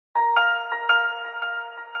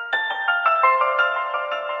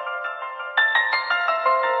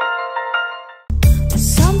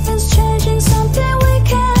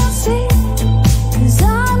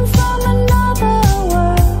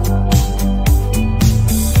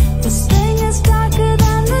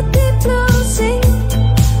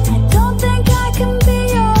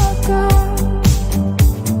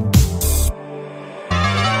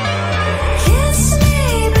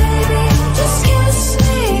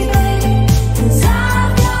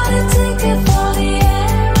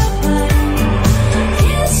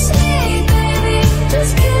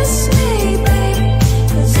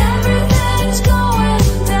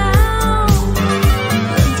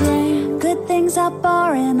things are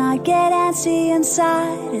boring, I get antsy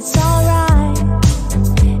inside. It's alright,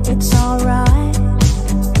 it's alright,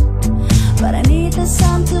 but I need the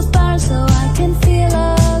sun to burn so I can feel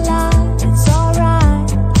alive.